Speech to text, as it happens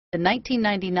The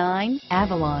 1999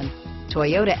 Avalon.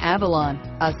 Toyota Avalon,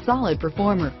 a solid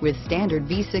performer with standard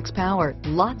V6 power,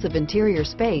 lots of interior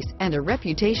space, and a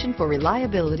reputation for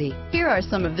reliability. Here are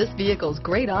some of this vehicle's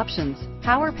great options: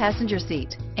 power passenger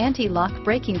seat, anti-lock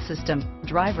braking system,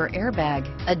 driver airbag,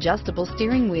 adjustable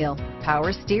steering wheel,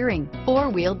 power steering,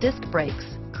 four-wheel disc brakes,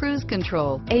 cruise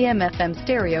control, AM/FM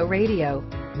stereo radio,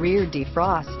 rear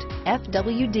defrost,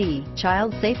 FWD,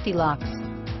 child safety locks,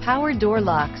 power door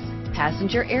locks,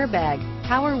 passenger airbag,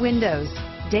 power windows,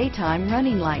 daytime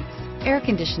running lights, air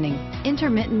conditioning,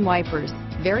 intermittent wipers,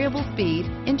 variable speed,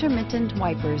 intermittent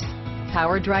wipers,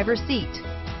 power driver seat,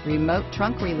 remote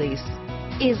trunk release.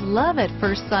 Is love at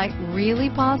first sight really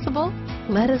possible?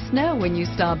 Let us know when you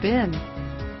stop in.